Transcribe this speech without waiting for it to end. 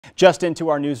Just into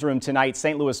our newsroom tonight,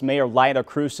 St. Louis Mayor Lyda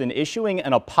Krewson issuing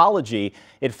an apology.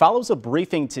 It follows a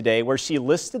briefing today where she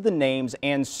listed the names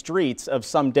and streets of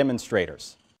some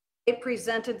demonstrators. They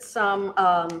presented some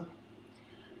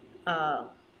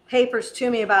papers to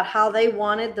me about how they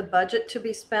wanted the budget to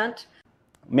be spent.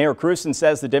 Mayor Krewson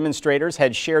says the demonstrators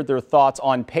had shared their thoughts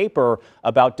on paper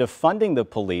about defunding the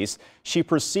police. She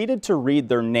proceeded to read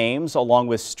their names along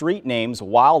with street names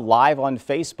while live on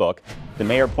Facebook. The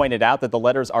mayor pointed out that the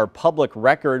letters are public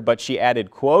record, but she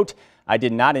added, quote, "I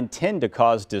did not intend to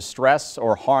cause distress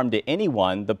or harm to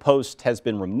anyone. The post has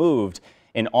been removed."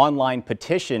 An online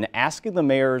petition asking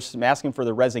for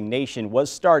the resignation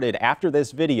was started after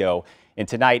this video, and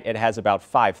tonight it has about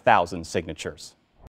 5,000 signatures.